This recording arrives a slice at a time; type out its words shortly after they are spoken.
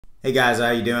Hey guys, how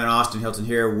you doing? Austin Hilton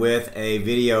here with a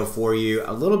video for you.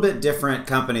 A little bit different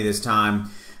company this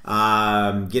time,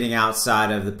 getting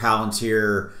outside of the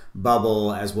Palantir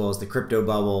bubble as well as the crypto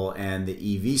bubble and the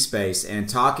EV space, and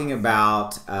talking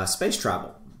about space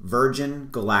travel.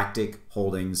 Virign Galactic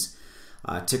Holdings,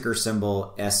 ticker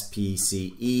symbol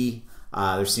SPCE.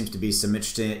 There seems to be some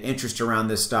interest around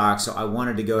this stock, so I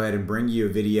wanted to go ahead and bring you a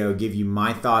video, give you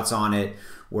my thoughts on it,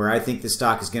 where I think the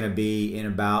stock is going to be in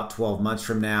about 12 months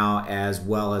from now, as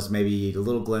well as maybe a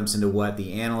little glimpse into what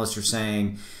the analysts are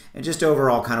saying, and just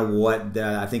overall kind of what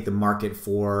I think the market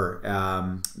for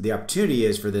the opportunity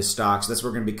is for this stock. So that's what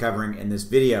we're going to be covering in this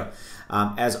video.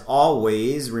 As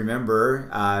always,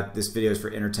 remember, this video is for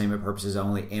entertainment purposes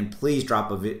only, and please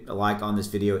drop a like on this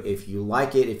video if you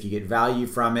like it, if you get value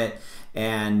from it,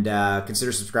 and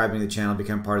consider subscribing to the channel,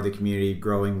 become part of the community,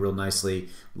 growing real nicely.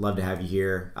 Love to have you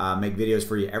here. Make videos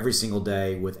for you every single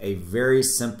day with a very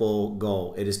simple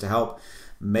goal. It is to help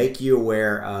make you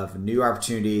aware of new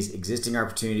opportunities, existing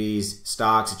opportunities,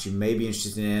 stocks that you may be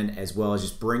interested in, as well as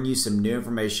just bring you some new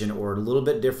information or a little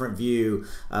bit different view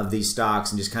of these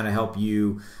stocks and just kind of help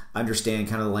you understand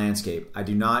kind of the landscape. I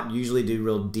do not usually do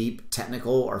real deep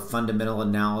technical or fundamental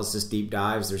analysis deep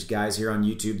dives. There's guys here on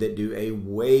YouTube that do a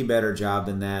way better job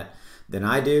than that than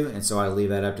I do, and so I leave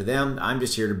that up to them. I'm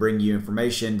just here to bring you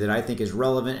information that I think is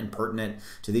relevant and pertinent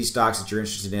to these stocks that you're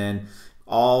interested in,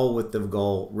 all with the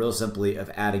goal, real simply,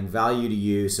 of adding value to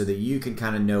you so that you can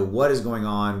kind of know what is going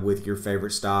on with your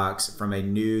favorite stocks from a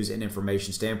news and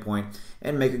information standpoint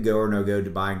and make a go or no-go to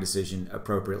buying decision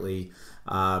appropriately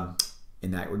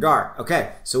in that regard.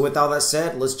 Okay, so with all that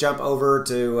said, let's jump over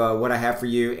to what I have for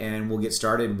you, and we'll get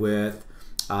started with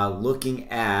looking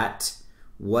at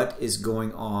what is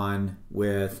going on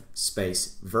with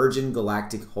Spce. Virign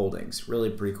Galactic Holdings, really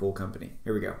pretty cool company.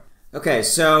 Here we go. Okay,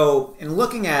 so in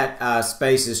looking at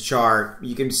Spce's chart,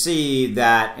 you can see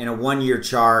that in a one-year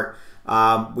chart,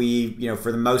 for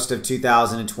the most of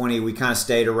 2020, we kind of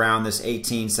stayed around this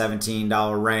 $18,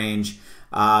 $17 range.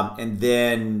 And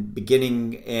then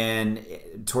beginning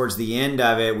towards the end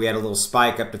of it, we had a little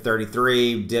spike up to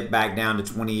 33, dipped back down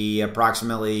to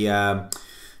approximately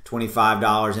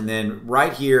 $25, and then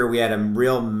right here we had a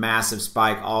real massive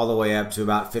spike all the way up to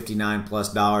about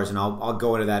 $59+, and I'll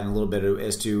go into that in a little bit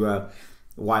as to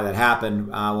why that happened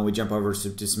when we jump over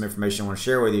to some information I want to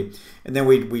share with you. And then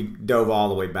we dove all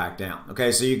the way back down.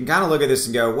 Okay, so you can kind of look at this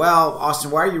and go, well,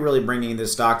 Austin, why are you really bringing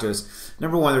this stock to us?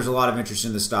 Number one, there's a lot of interest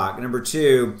in the stock. Number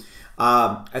two,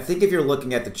 I think if you're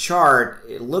looking at the chart,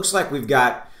 it looks like we've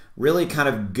got really kind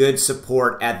of good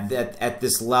support at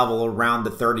this level around the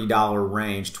 $30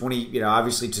 range.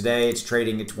 Obviously today it's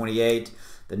trading at 28.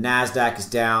 The NASDAQ is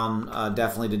down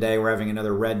definitely today. We're having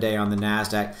another red day on the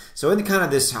NASDAQ. So in the kind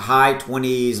of this high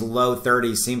 20s, low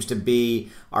 30s seems to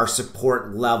be our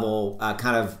support level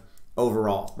kind of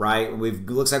overall, right?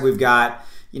 Looks like we've got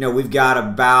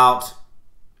about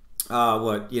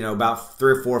about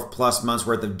 3 or 4 plus months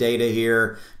worth of data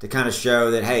here to kind of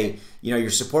show that, hey, your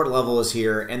support level is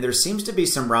here, and there seems to be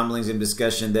some rumblings and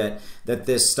discussion that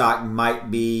this stock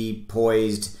might be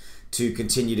poised to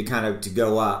continue to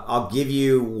go up. I'll give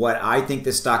you what I think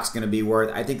this stock's going to be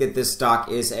worth. I think that this stock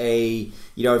is if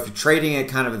you're trading at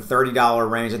kind of a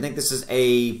 $30 range, I think this is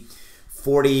a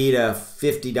 $40 to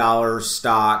 $50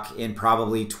 stock in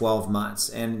probably 12 months.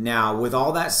 And now, with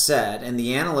all that said, and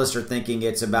the analysts are thinking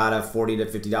it's about a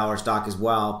 $40 to $50 stock as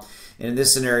well. And in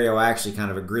this scenario, I actually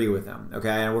kind of agree with them. Okay,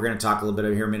 and we're going to talk a little bit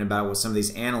here in a minute about what some of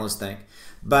these analysts think.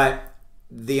 But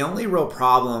the only real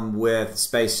problem with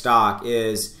Spce stock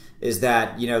is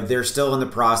that they're still in the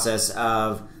process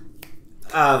of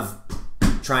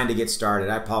trying to get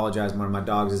started. I apologize. One of my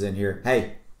dogs is in here.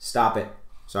 Hey, stop it.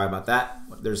 Sorry about that.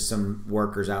 There's some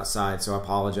workers outside, so I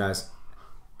apologize.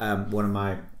 One of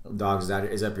my dogs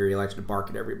is up here. He likes to bark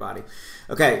at everybody.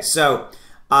 Okay, so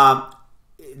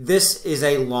this is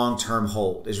a long-term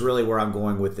hold is really where I'm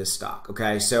going with this stock.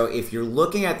 Okay, so if you're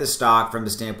looking at the stock from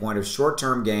the standpoint of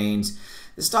short-term gains,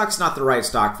 the stock's not the right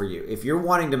stock for you. If you're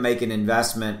wanting to make an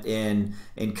investment in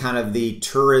kind of the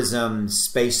tourism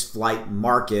space flight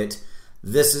market,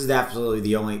 this is absolutely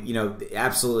the only,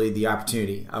 absolutely the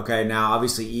opportunity. Okay, now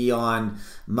obviously Elon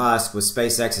Musk with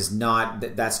SpaceX is not,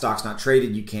 that stock's not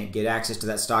traded. You can't get access to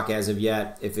that stock as of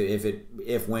yet.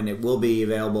 If when it will be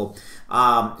available.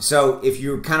 So if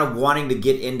you're kind of wanting to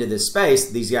get into this space,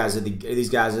 these guys are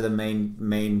the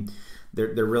main.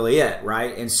 They're really it,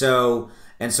 right? And so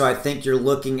I think you're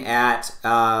looking at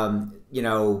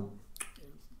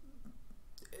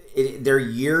they're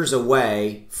years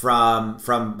away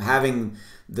from having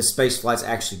the space flights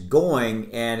actually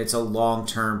going, and it's a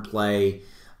long-term play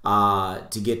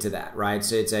to get to that, right?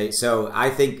 So I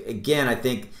think, again, I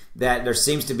think that there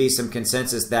seems to be some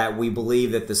consensus that we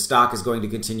believe that the stock is going to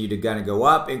continue to go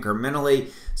up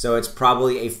incrementally. So it's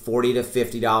probably a $40 to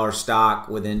 $50 stock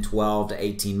within 12 to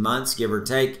 18 months, give or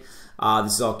take.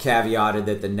 This is all caveated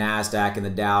that the NASDAQ and the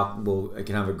Dow will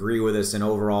kind of agree with us, and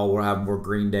overall we'll have more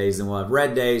green days than we'll have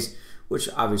red days, which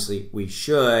obviously we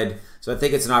should. So I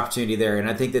think it's an opportunity there, and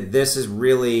I think that this is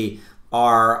really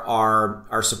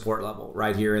our support level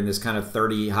right here in this kind of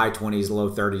high 20s, low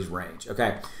 30s range.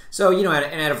 Okay, so at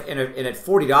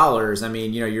 $40, I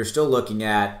mean, you're still looking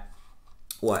at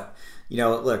what?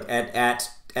 Look at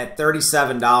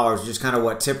 $37, just kind of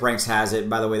what TipRanks has it.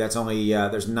 By the way, that's only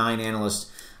there's 9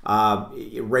 analysts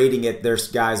rating it.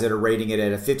 There's guys that are rating it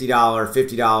at a $50,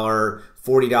 $50,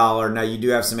 $40. Now you do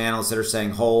have some analysts that are saying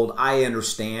hold. I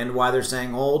understand why they're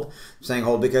saying hold. Saying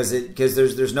hold because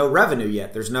there's no revenue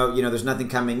yet. There's there's nothing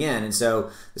coming in, and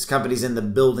so this company's in the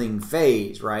building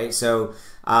phase, right? So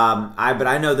but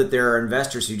I know that there are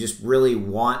investors who just really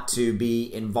want to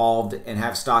be involved and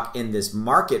have stock in this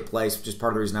marketplace, which is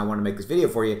part of the reason I want to make this video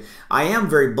for you. I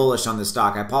am very bullish on the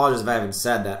stock. I apologize if I haven't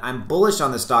said that. I'm bullish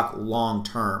on the stock long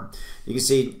term. You can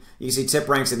see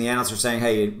TipRanks and the analysts are saying,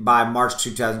 hey, by March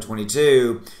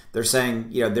 2022, they're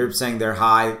saying their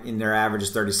high in their average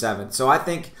is 37. So I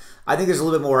think there's a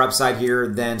little bit more upside here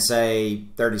than say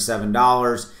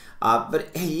 $37. But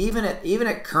hey, even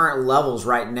at current levels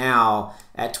right now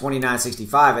at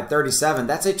 $29.65 at 37,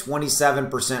 that's a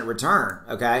 27% return.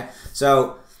 Okay,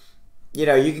 so you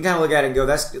can kind of look at it and go,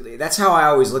 that's how I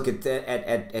always look at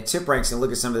TipRanks and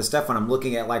look at some of the stuff when I'm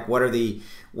looking at like what do the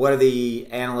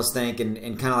analysts think and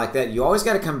kind of like that. You always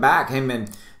got to come back. Hey man,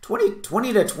 20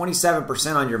 to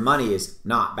 27% on your money is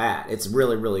not bad. It's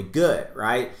really, really good,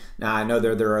 right? Now I know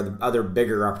there are other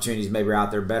bigger opportunities maybe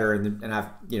out there better, and I've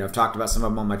talked about some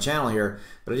of them on my channel here,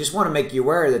 but I just want to make you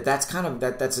aware that that's kind of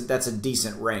that's a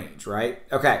decent range, right?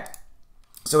 Okay,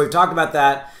 so we've talked about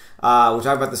that. We'll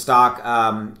talk about the stock,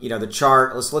 the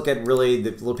chart. Let's look at really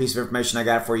the little piece of information I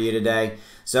got for you today.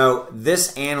 So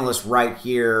this analyst right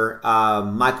here,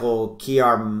 Michael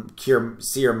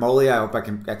Ciarmoli, I hope I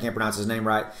can't pronounce his name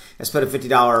right, has put a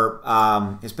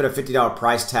 $50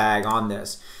 price tag on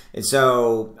this. And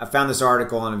so I found this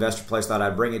article on Investor Place, thought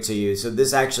I'd bring it to you. So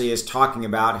this actually is talking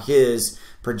about his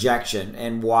projection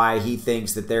and why he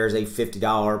thinks that there's a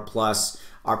 $50 plus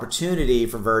opportunity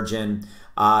for Virgin.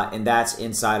 And that's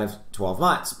inside of 12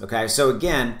 months. Okay, so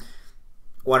again,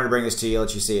 wanted to bring this to you,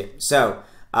 let you see it. So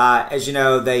as you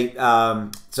know,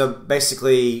 so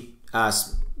basically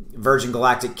Virign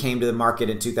Galactic came to the market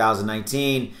in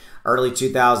 2019. Early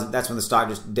 2000, that's when the stock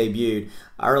just debuted.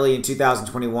 Early in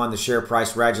 2021, the share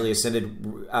price rapidly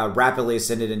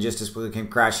ascended, and just as quickly came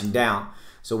crashing down.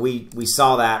 So we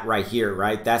saw that right here,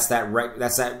 right? That's that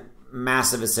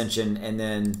massive ascension and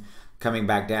then coming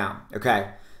back down.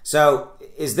 Okay. So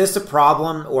is this a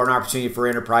problem or an opportunity for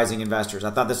enterprising investors? I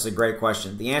thought this was a great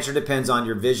question. The answer depends on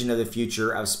your vision of the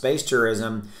future of space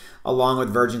tourism along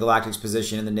with Virign Galactic's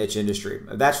position in the niche industry.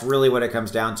 That's really what it comes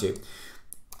down to.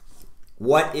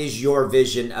 What is your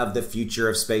vision of the future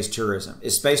of space tourism?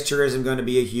 Is space tourism going to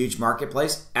be a huge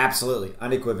marketplace? Absolutely,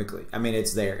 unequivocally. I mean,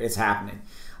 it's there. It's happening.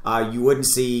 You wouldn't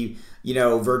see,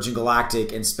 Virign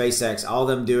Galactic and SpaceX, all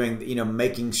them doing,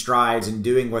 making strides and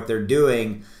doing what they're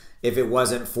doing if it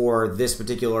wasn't for this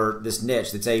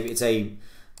niche. It's a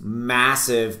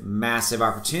massive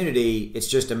opportunity. It's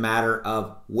just a matter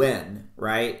of when,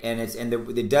 right? And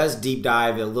it does deep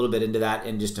dive a little bit into that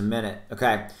in just a minute.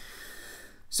 Okay.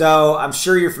 So I'm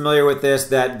sure you're familiar with this,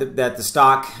 that the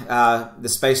stock, the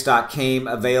space stock came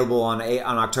available on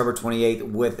October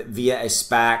 28th via a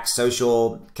SPAC,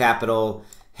 Social Capital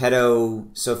Hedo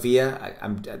Sophia.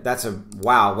 That's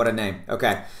wow, what a name.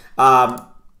 Okay.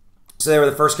 So they were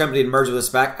the first company to merge with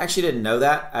a SPAC. I actually didn't know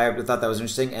that. I thought that was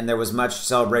interesting. And there was much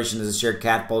celebration as the share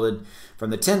catapulted from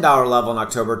the $10 level in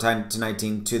October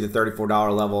 2019 to the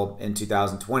 $34 level in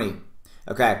 2020.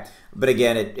 Okay. But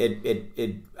again,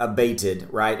 it abated,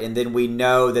 right? And then we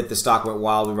know that the stock went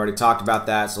wild. We've already talked about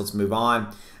that, so let's move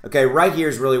on. Okay, right here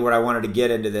is really what I wanted to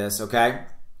get into this, okay?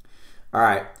 All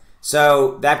right.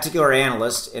 So that particular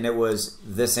analyst, and it was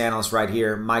this analyst right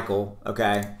here, Michael,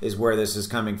 okay, is where this is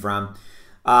coming from.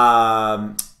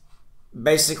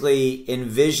 Basically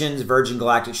envisions Virign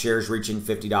Galactic shares reaching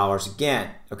 $50 again.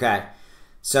 Okay,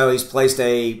 so he's placed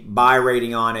a buy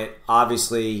rating on it,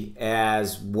 obviously,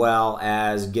 as well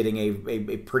as getting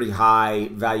a pretty high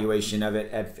valuation of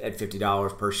it at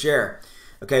 $50 per share.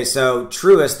 Okay, so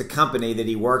Truist, the company that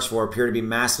he works for, appear to be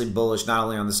massively bullish not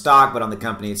only on the stock but on the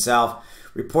company itself.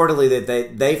 Reportedly,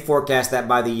 that they forecast that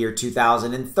by the year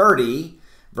 2030,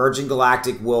 Virgin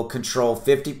Galactic will control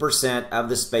 50% of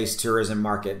the space tourism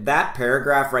market. That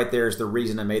paragraph right there is the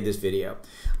reason I made this video.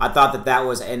 I thought that that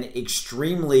was an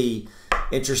extremely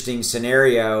interesting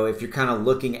scenario if you're kind of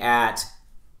looking at,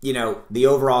 you know, the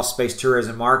overall space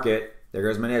tourism market. There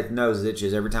goes my nose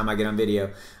itches every time I get on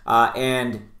video.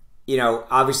 And, you know,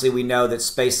 obviously we know that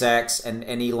SpaceX and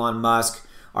Elon Musk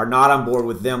are not on board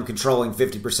with them controlling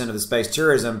 50% of the space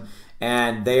tourism,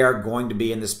 and they are going to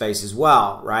be in the space as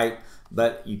well, right?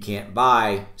 But you can't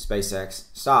buy SpaceX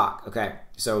stock. Okay,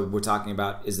 so we're talking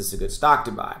about, is this a good stock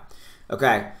to buy?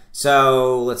 Okay,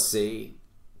 so let's see.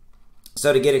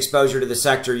 So to get exposure to the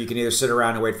sector, you can either sit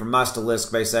around and wait for Musk to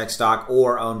list SpaceX stock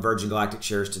or own Virgin Galactic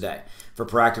shares today. For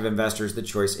proactive investors, the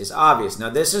choice is obvious. Now,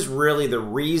 this is really the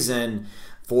reason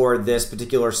for this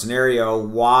particular scenario,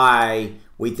 why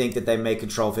we think that they may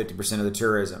control 50% of the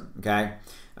tourism, okay?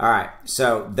 All right,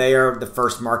 so they are the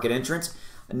first market entrants.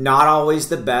 Not always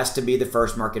the best to be the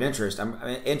first market entrant.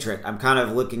 I'm kind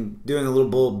of doing a little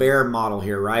bull bear model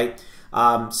here, right?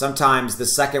 Sometimes the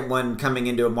second one coming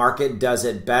into a market does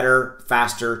it better,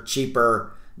 faster,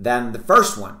 cheaper than the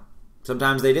first one.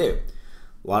 Sometimes they do.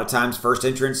 A lot of times first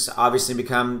entrants obviously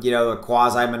become, you know, a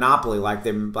quasi-monopoly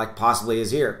like possibly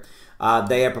is here.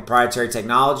 They have proprietary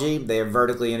technology. They have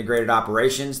vertically integrated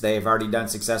operations. They have already done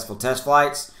successful test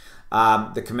flights.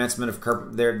 The commencement of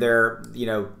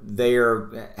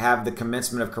have the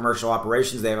commencement of commercial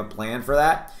operations. They have a plan for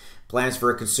that. Plans for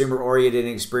a consumer-oriented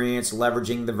experience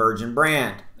leveraging the Virgin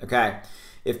brand. Okay,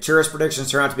 if tourist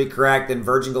predictions turn out to be correct, then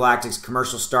Virgin Galactic's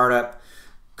commercial startup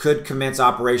could commence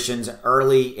operations in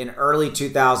early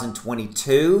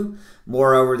 2022.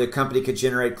 Moreover, the company could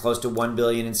generate close to $1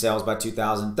 billion in sales by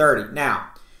 2030. Now,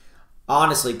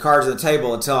 honestly, cards on the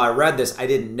table, until I read this, I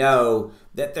didn't know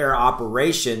that their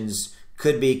operations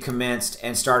could be commenced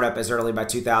and start up as early by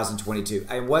 2022.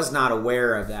 I was not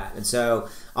aware of that. And so,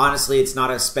 honestly, it's not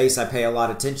a space I pay a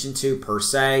lot of attention to per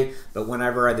se, but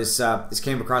whenever this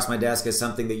came across my desk as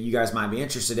something that you guys might be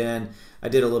interested in, I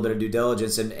did a little bit of due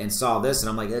diligence and saw this, and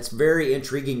I'm like, that's very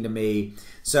intriguing to me.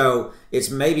 So it's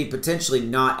maybe potentially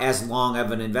not as long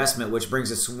of an investment, which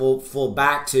brings us full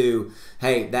back to,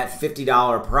 hey, that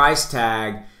 $50 price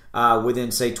tag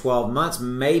within, say, 12 months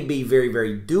may be very,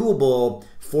 very doable,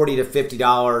 $40 to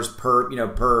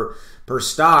 $50 per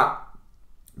stock,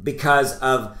 because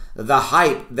of the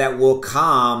hype that will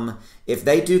come if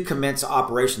they do commence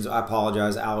operations. I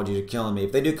apologize, allergies are killing me.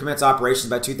 If they do commence operations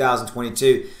by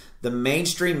 2022, the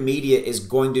mainstream media is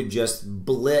going to just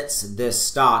blitz this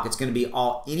stock. It's going to be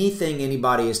anything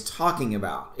anybody is talking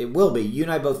about. It will be. You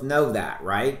and I both know that,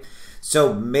 right?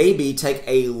 So maybe take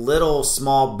a little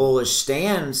small bullish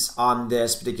stance on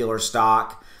this particular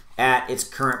stock at its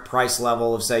current price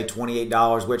level of, say,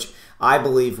 $28, which I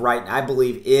believe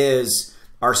is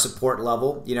our support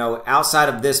level. You know, outside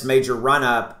of this major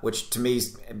run-up, which to me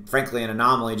is frankly an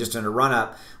anomaly, just in a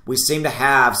run-up, we seem to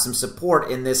have some support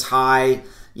in this high.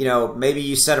 You know, maybe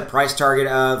you set a price target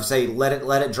of, say, let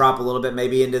it drop a little bit,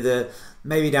 maybe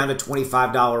down to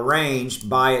 $25 range,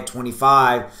 buy at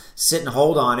 25, sit and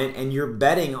hold on it, and you're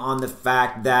betting on the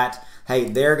fact that, hey,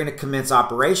 they're going to commence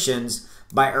operations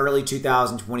by early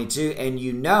 2022, and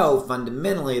you know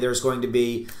fundamentally there's going to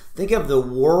be, think of the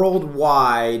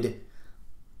worldwide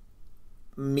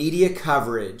media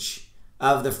coverage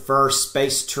of the first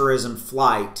space tourism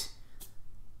flight.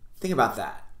 Think about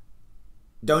that.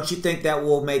 Don't you think that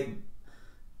will make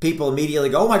people immediately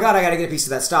go, oh my God, I got to get a piece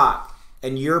of that stock?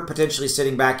 And you're potentially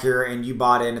sitting back here and you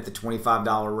bought in at the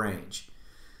 $25 range.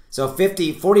 So $40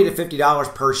 to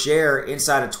 $50 per share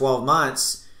inside of 12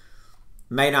 months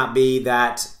may not be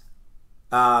that,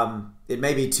 it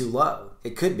may be too low.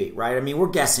 It could be, right? I mean, we're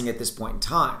guessing at this point in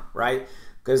time, right?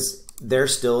 Because they're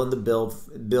still in the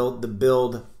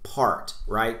build part,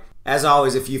 right? As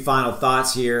always, a few final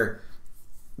thoughts here.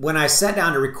 When I sat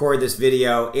down to record this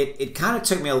video, it kind of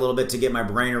took me a little bit to get my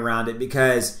brain around it,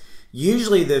 because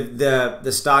usually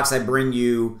the stocks I bring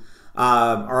you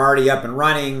are already up and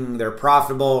running, they're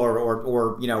profitable,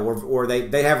 or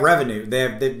they have revenue.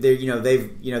 They're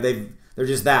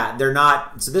just that. They're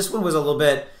not. So this one was a little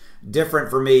bit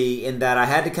different for me in that I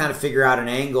had to kind of figure out an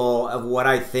angle of what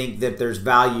I think that there's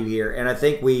value here, and I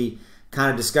think we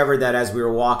kind of discovered that as we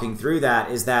were walking through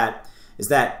that is that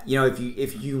you know,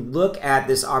 if you look at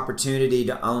this opportunity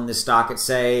to own the stock at,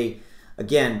 say,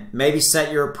 again, maybe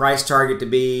set your price target to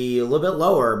be a little bit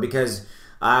lower, because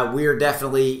we are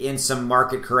definitely in some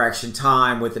market correction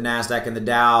time with the NASDAQ and the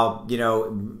Dow, you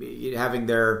know, having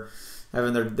their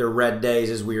red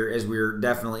days as we're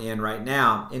definitely in right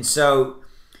now. And so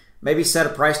maybe set a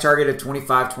price target of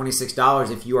 $25,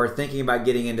 $26 if you are thinking about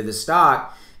getting into the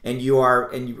stock, and you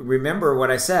remember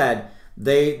what I said.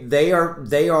 they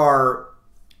are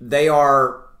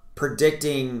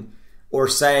predicting or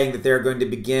saying that they're going to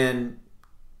begin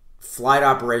flight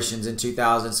operations in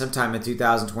sometime in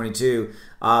 2022,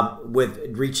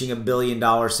 with reaching $1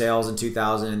 billion sales in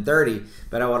 2030.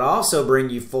 But I would also bring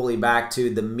you fully back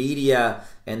to the media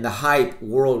and the hype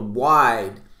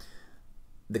worldwide.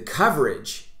 The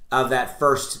coverage of that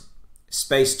first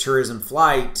space tourism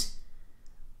flight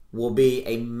will be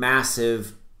a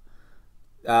massive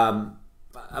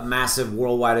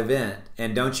worldwide event.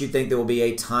 And don't you think there will be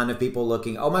a ton of people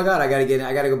looking, oh my God, I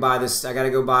gotta go buy this, I gotta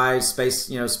go buy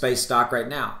space, space stock right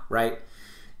now, right?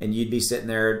 And you'd be sitting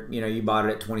there, you bought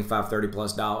it at $25,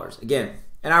 $30+ Again,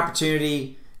 an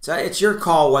opportunity. So it's your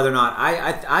call whether or not.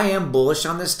 I am bullish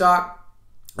on this stock.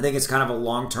 I think it's kind of a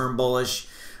long-term bullish.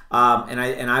 I'm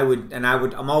always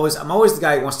the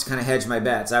guy who wants to kind of hedge my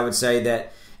bets. I would say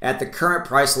that at the current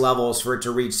price levels, for it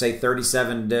to reach, say,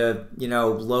 37 to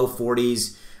low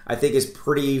 40s, I think is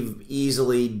pretty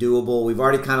easily doable. We've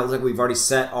already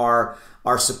set our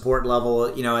support level,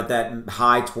 at that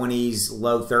high 20s,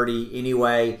 low 30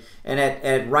 anyway. And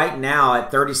at right now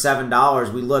at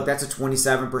 $37, we look, that's a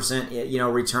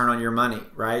 27% return on your money,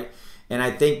 right? And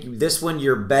I think this one,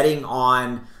 you're betting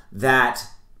on that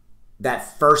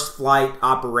first flight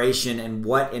operation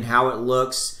and how it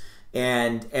looks,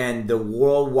 and the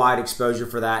worldwide exposure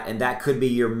for that, and that could be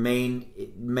your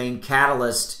main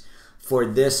catalyst for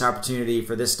this opportunity,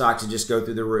 for this stock to just go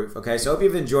through the roof. Okay, so I hope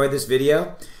you've enjoyed this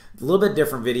video. A little bit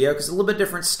different video because it's a little bit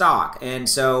different stock, and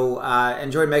so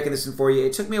enjoyed making this one for you.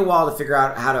 It took me a while to figure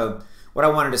out what I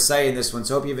wanted to say in this one,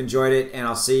 so I hope you've enjoyed it, and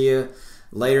I'll see you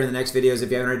later in the next videos. If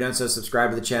you haven't already done so,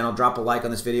 subscribe to the channel. Drop a like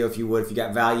on this video if you would, if you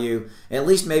got value. At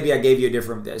least maybe I gave you a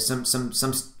different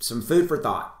some food for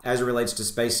thought as it relates to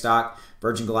space stock,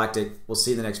 Virign Galactic. We'll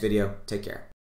see you in the next video. Take care.